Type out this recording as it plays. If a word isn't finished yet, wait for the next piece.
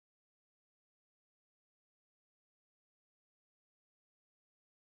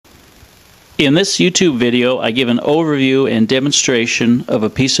In this YouTube video, I give an overview and demonstration of a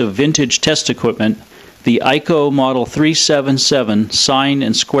piece of vintage test equipment, the EICO Model 377 sine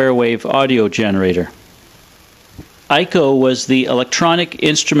and square wave audio generator. EICO was the Electronic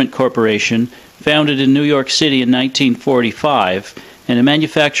Instrument Corporation, founded in New York City in 1945, and a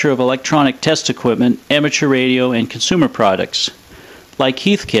manufacturer of electronic test equipment, amateur radio, and consumer products. Like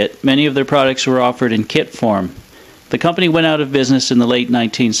Heathkit, many of their products were offered in kit form. The company went out of business in the late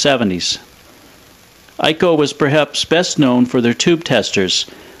 1970s. EICO was perhaps best known for their tube testers.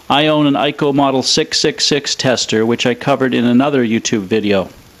 I own an EICO Model 666 tester, which I covered in another YouTube video.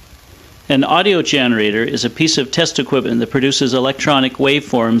 An audio generator is a piece of test equipment that produces electronic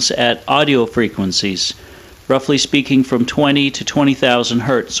waveforms at audio frequencies, roughly speaking from 20 to 20,000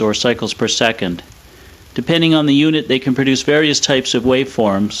 hertz or cycles per second. Depending on the unit, they can produce various types of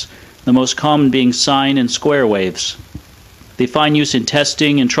waveforms, the most common being sine and square waves. They find use in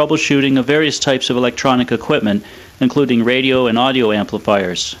testing and troubleshooting of various types of electronic equipment, including radio and audio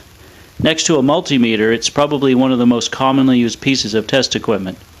amplifiers. Next to a multimeter, it's probably one of the most commonly used pieces of test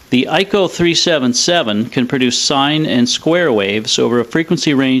equipment. The EICO 377 can produce sine and square waves over a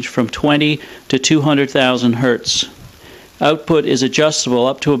frequency range from 20 to 200,000 hertz. Output is adjustable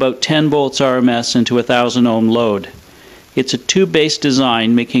up to about 10 volts RMS into a 1,000 ohm load. It's a tube-based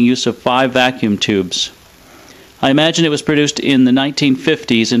design making use of 5 vacuum tubes. I imagine it was produced in the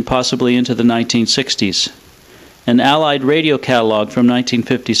 1950s and possibly into the 1960s. An Allied radio catalog from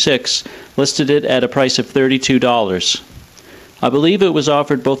 1956 listed it at a price of $32. I believe it was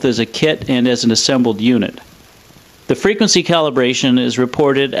offered both as a kit and as an assembled unit. The frequency calibration is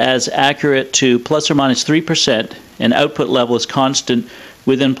reported as accurate to plus or minus 3%, and output level is constant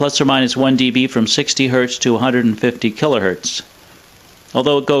within plus or minus 1 dB from 60 Hz to 150 kHz.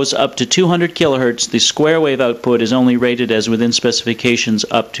 Although it goes up to 200 kHz, the square wave output is only rated as within specifications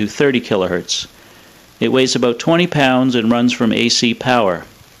up to 30 kHz. It weighs about 20 pounds and runs from AC power.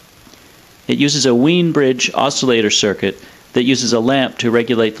 It uses a Wien bridge oscillator circuit that uses a lamp to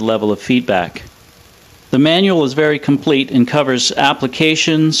regulate the level of feedback. The manual is very complete and covers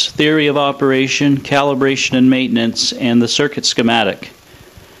applications, theory of operation, calibration and maintenance, and the circuit schematic.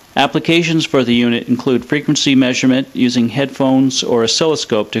 Applications for the unit include frequency measurement using headphones or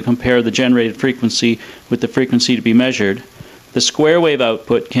oscilloscope to compare the generated frequency with the frequency to be measured. The square wave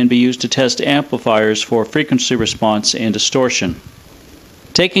output can be used to test amplifiers for frequency response and distortion.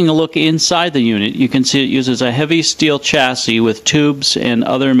 Taking a look inside the unit, you can see it uses a heavy steel chassis with tubes and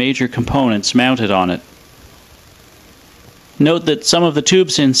other major components mounted on it. Note that some of the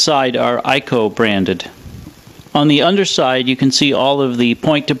tubes inside are EICO branded. On the underside, you can see all of the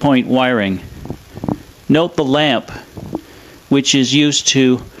point-to-point wiring. Note the lamp, which is used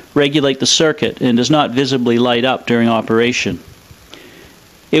to regulate the circuit and does not visibly light up during operation.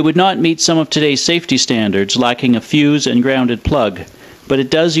 It would not meet some of today's safety standards, lacking a fuse and grounded plug, but it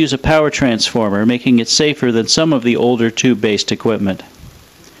does use a power transformer, making it safer than some of the older tube-based equipment.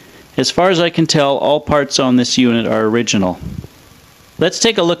 As far as I can tell, all parts on this unit are original. Let's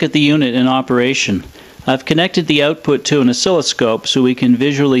take a look at the unit in operation. I've connected the output to an oscilloscope so we can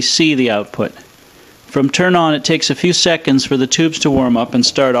visually see the output. From turn on, it takes a few seconds for the tubes to warm up and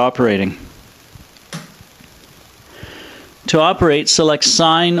start operating. To operate, select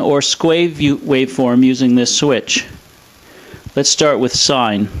sine or square waveform using this switch. Let's start with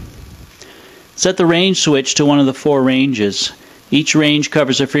sine. Set the range switch to one of the 4 ranges. Each range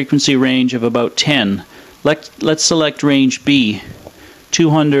covers a frequency range of about 10. Let's select range B,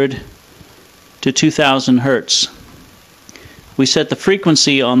 200 to 2000 Hertz. We set the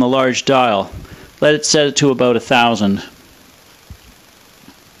frequency on the large dial. Let it set it to about 1000.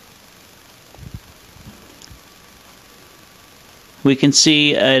 We can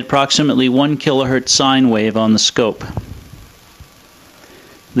see approximately 1 kHz sine wave on the scope.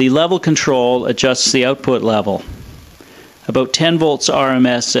 The level control adjusts the output level, about 10 volts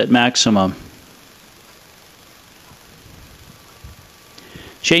RMS at maximum.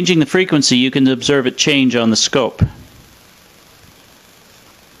 Changing the frequency, you can observe it change on the scope.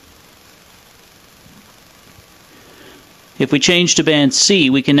 If we change to band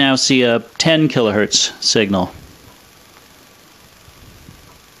C, we can now see a 10 kHz signal.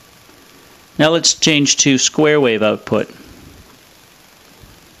 Now let's change to square wave output.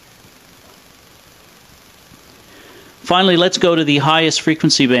 Finally, let's go to the highest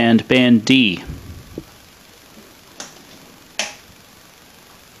frequency band, band D.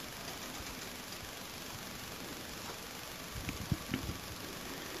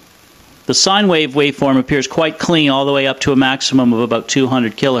 The sine wave waveform appears quite clean all the way up to a maximum of about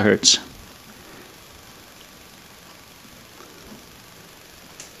 200 kHz.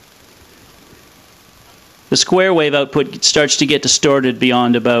 The square wave output starts to get distorted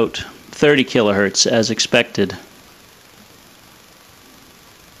beyond about 30 kilohertz as expected.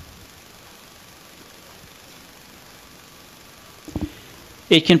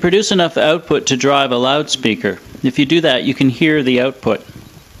 It can produce enough output to drive a loudspeaker. If you do that, you can hear the output.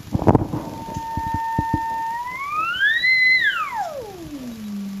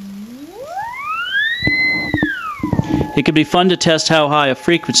 It can be fun to test how high a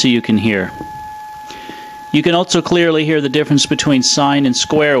frequency you can hear. You can also clearly hear the difference between sine and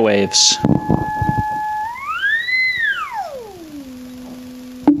square waves.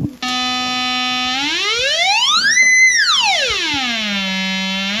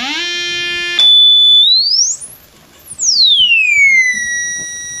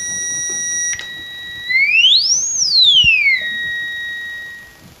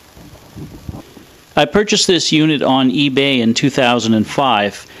 I purchased this unit on eBay in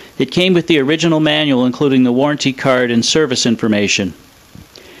 2005. It came with the original manual including the warranty card and service information.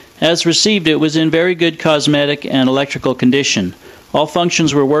 As received, it was in very good cosmetic and electrical condition. All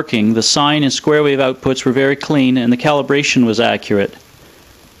functions were working, the sine and square wave outputs were very clean, and the calibration was accurate.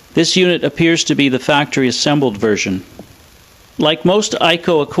 This unit appears to be the factory assembled version. Like most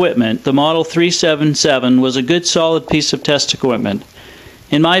EICO equipment, the Model 377 was a good solid piece of test equipment.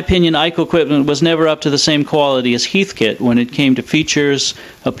 In my opinion, EICO equipment was never up to the same quality as Heathkit when it came to features,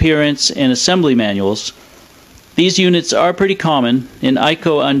 appearance, and assembly manuals. These units are pretty common, and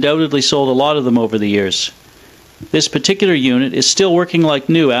EICO undoubtedly sold a lot of them over the years. This particular unit is still working like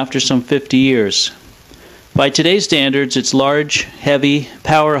new after some 50 years. By today's standards, it's large, heavy,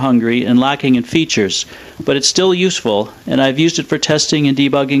 power-hungry, and lacking in features, but it's still useful, and I've used it for testing and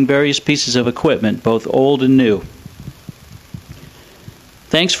debugging various pieces of equipment, both old and new.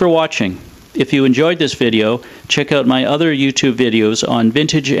 Thanks for watching. If you enjoyed this video, check out my other YouTube videos on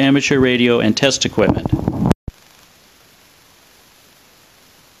vintage amateur radio and test equipment.